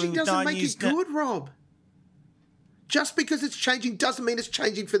they were doing with 9 News... Changing doesn't make it good, Rob. Just because it's changing doesn't mean it's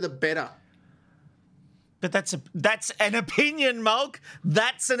changing for the better. But that's an opinion, Mulk.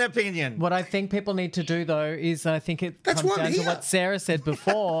 That's an opinion. What I think people need to do, though, is I think it comes down to what Sarah said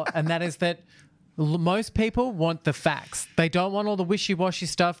before, and that is that most people want the facts. They don't want all the wishy-washy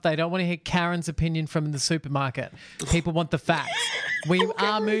stuff. They don't want to hear Karen's opinion from the supermarket. People want the facts. We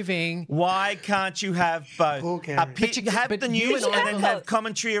are moving. Why can't you have both? Have the news and then have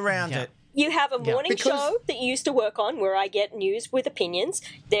commentary around it. You have a morning show that you used to work on where I get news with opinions.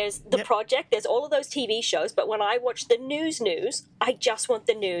 There's The Project. There's all of those TV shows. But when I watch the news, I just want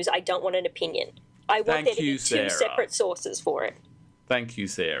the news. I don't want an opinion. I want there to be two separate sources for it. Thank you,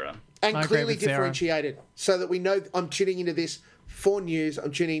 Sarah. And clearly differentiated so that we know I'm tuning into this for news.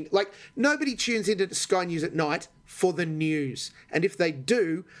 I'm tuning in. Like, nobody tunes into Sky News at night for the news. And if they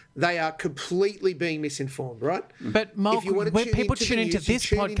do, they are completely being misinformed, right? But Mark, when people tune into this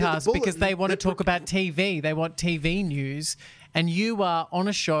podcast because they want to talk about TV, they want TV news, and you are on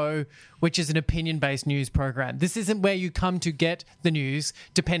a show which is an opinion-based news program. This isn't where you come to get the news,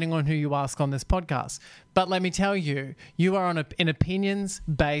 depending on who you ask on this podcast. But let me tell you, you are on an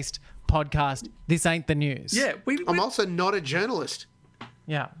opinions-based podcast. This ain't the news. Yeah, I'm also not a journalist.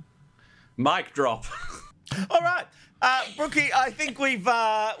 Yeah. Mic drop. All right. Brookie, I think we've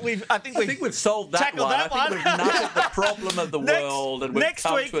solved that tackled one. that I think we've nailed the problem of the world, and we've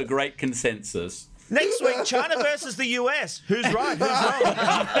come to a great consensus. Next week, China versus the US. Who's right? Who's wrong?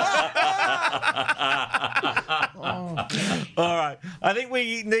 All right. I think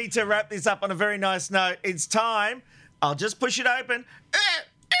we need to wrap this up on a very nice note. It's time. I'll just push it open.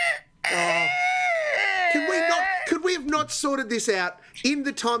 Could we have not sorted this out in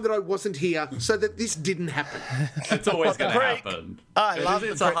the time that I wasn't here so that this didn't happen? It's always going to happen. I love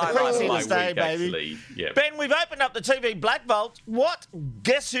it's the a highlight of my Creek's Day, week, baby. actually. Yeah. Ben, we've opened up the TV Black Vault. What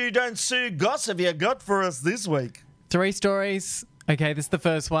Guess Who Don't Sue gossip you got for us this week? 3 stories. Okay, this is the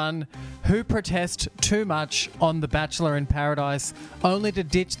first one. Who protest too much on The Bachelor in Paradise only to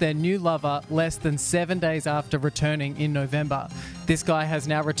ditch their new lover less than 7 days after returning in November? This guy has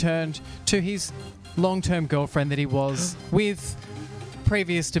now returned to his long-term girlfriend that he was with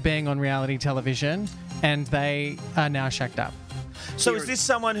previous to being on reality television, and they are now shacked up. So is this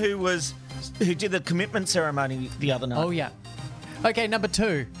someone who did the commitment ceremony the other night? Oh, yeah. Okay, number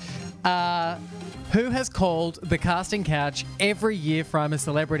 2. Who has called the casting couch every year for I'm a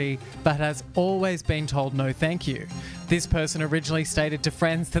Celebrity but has always been told no thank you? This person originally stated to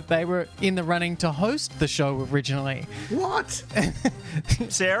friends that they were in the running to host the show originally. What?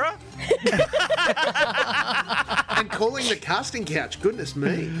 Sarah? And calling the casting couch, goodness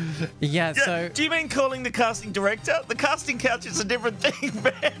me. Yeah, so... Do you mean calling the casting director? The casting couch is a different thing,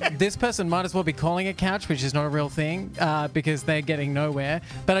 man. This person might as well be calling it couch, which is not a real thing, because they're getting nowhere.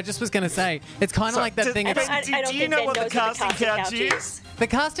 But I just was going to say, it's kind of like that thing... Do you know what the casting couch is? The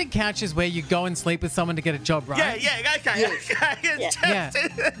casting couch is where you go and sleep with someone to get a job, right? Yeah, okay. Yeah.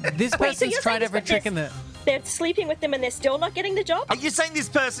 This person's tried every trick in the... They're sleeping with them and they're still not getting the job? Are you saying this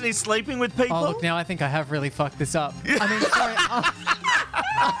person is sleeping with people? Oh, look, now I think I have really fucked this up. I mean, sorry.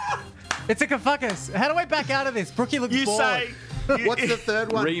 It's a kafuckus. How do I back out of this? Brookie looks bored. What's the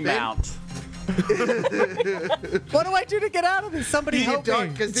third one? Remount. What do I do to get out of this? Somebody help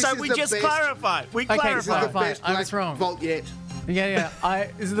me. So we just clarify. We clarify. I was wrong. Vault yet. Yeah.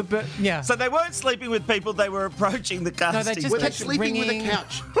 Is it the bit? Yeah. So they weren't sleeping with people. They were approaching the casting. No, they just Were they kept sleeping ringing. with a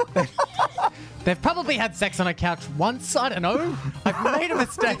couch? They've probably had sex on a couch once. I don't know. I've made a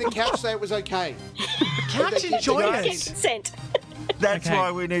mistake. Did the couch say it was okay? The couch enjoyed it. Consent. That's Okay.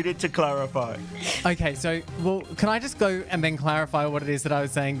 why we needed to clarify. Okay, so, well, can I just go and then clarify what it is that I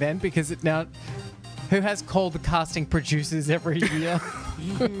was saying then? Because it now... Who has called the casting producers every year?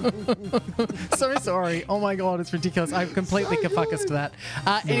 So sorry. Oh my God, it's ridiculous. I've completely kafuckus to that.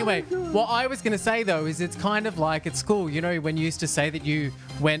 Anyway, what I was going to say though is it's kind of like at school, you know, when you used to say that you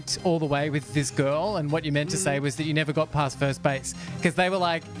went all the way with this girl and what you meant to say was that you never got past first base. Because they were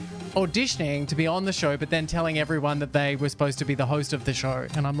like auditioning to be on the show, but then telling everyone that they were supposed to be the host of the show.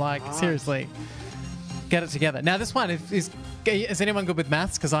 And I'm like, seriously, get it together. Now this one is anyone good with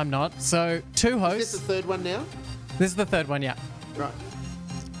maths? Because I'm not. So 2 hosts. Is this the third one now? This is the third one, yeah. Right.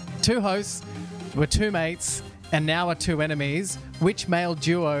 2 hosts were 2 mates and now are 2 enemies. Which male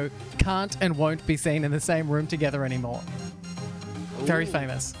duo can't and won't be seen in the same room together anymore? Ooh. Very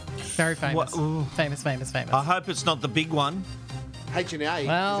famous. Very famous. Famous. I hope it's not the big one. H&A.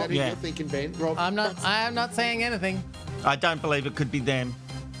 Well, is that who you're thinking, Ben? Rob? I'm not saying anything. I don't believe it could be them.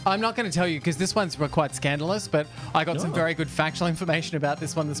 I'm not going to tell you because this one's quite scandalous, but I got some very good factual information about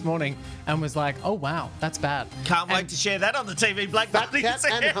this one this morning and was like, oh, wow, that's bad. Can't wait to share that on the TV Black Fat Cat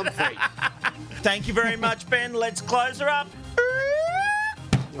and Humphrey. Thank you very much, Ben. Let's close her up.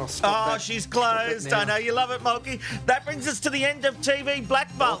 Oh, she's closed. I know you love it, Mulkey. That brings us to the end of TV Black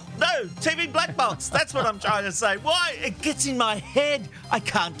Vault. No, TV Black Vaults. That's what I'm trying to say. Why? It gets in my head. I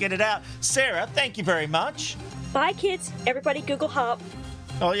can't get it out. Sarah, thank you very much. Bye, kids. Everybody Google HARP.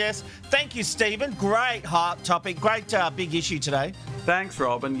 Oh, yes. Thank you, Stephen. Great HARP topic. Great big issue today. Thanks,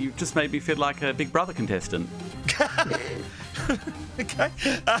 Rob, and you've just made me feel like a Big Brother contestant. Okay.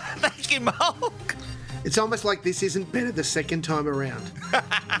 Thank you, Mulk. It's almost like this isn't better the second time around.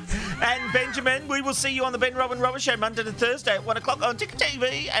 And Benjamin, we will see you on the Ben Robin Robert Show Monday to Thursday at 1 o'clock on Ticker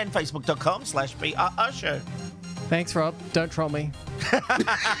TV and Facebook.com/BRR Show. Thanks, Rob. Don't troll me.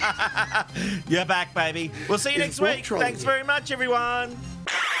 You're back, baby. We'll see you next week. Thanks very much, everyone.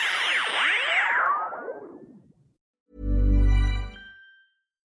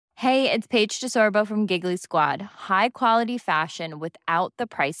 Hey, it's Paige DeSorbo from Giggly Squad. High quality fashion without the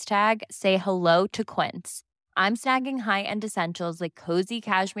price tag. Say hello to Quince. I'm snagging high-end essentials like cozy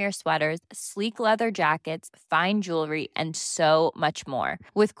cashmere sweaters, sleek leather jackets, fine jewelry, and so much more.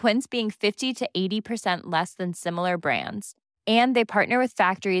 With Quince being 50 to 80% less than similar brands. And they partner with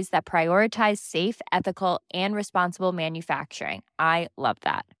factories that prioritize safe, ethical, and responsible manufacturing. I love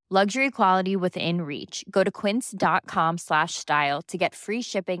that. Luxury quality within reach. Go to quince.com/style to get free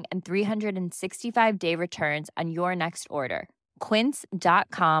shipping and 365-day returns on your next order.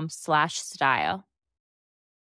 Quince.com/style.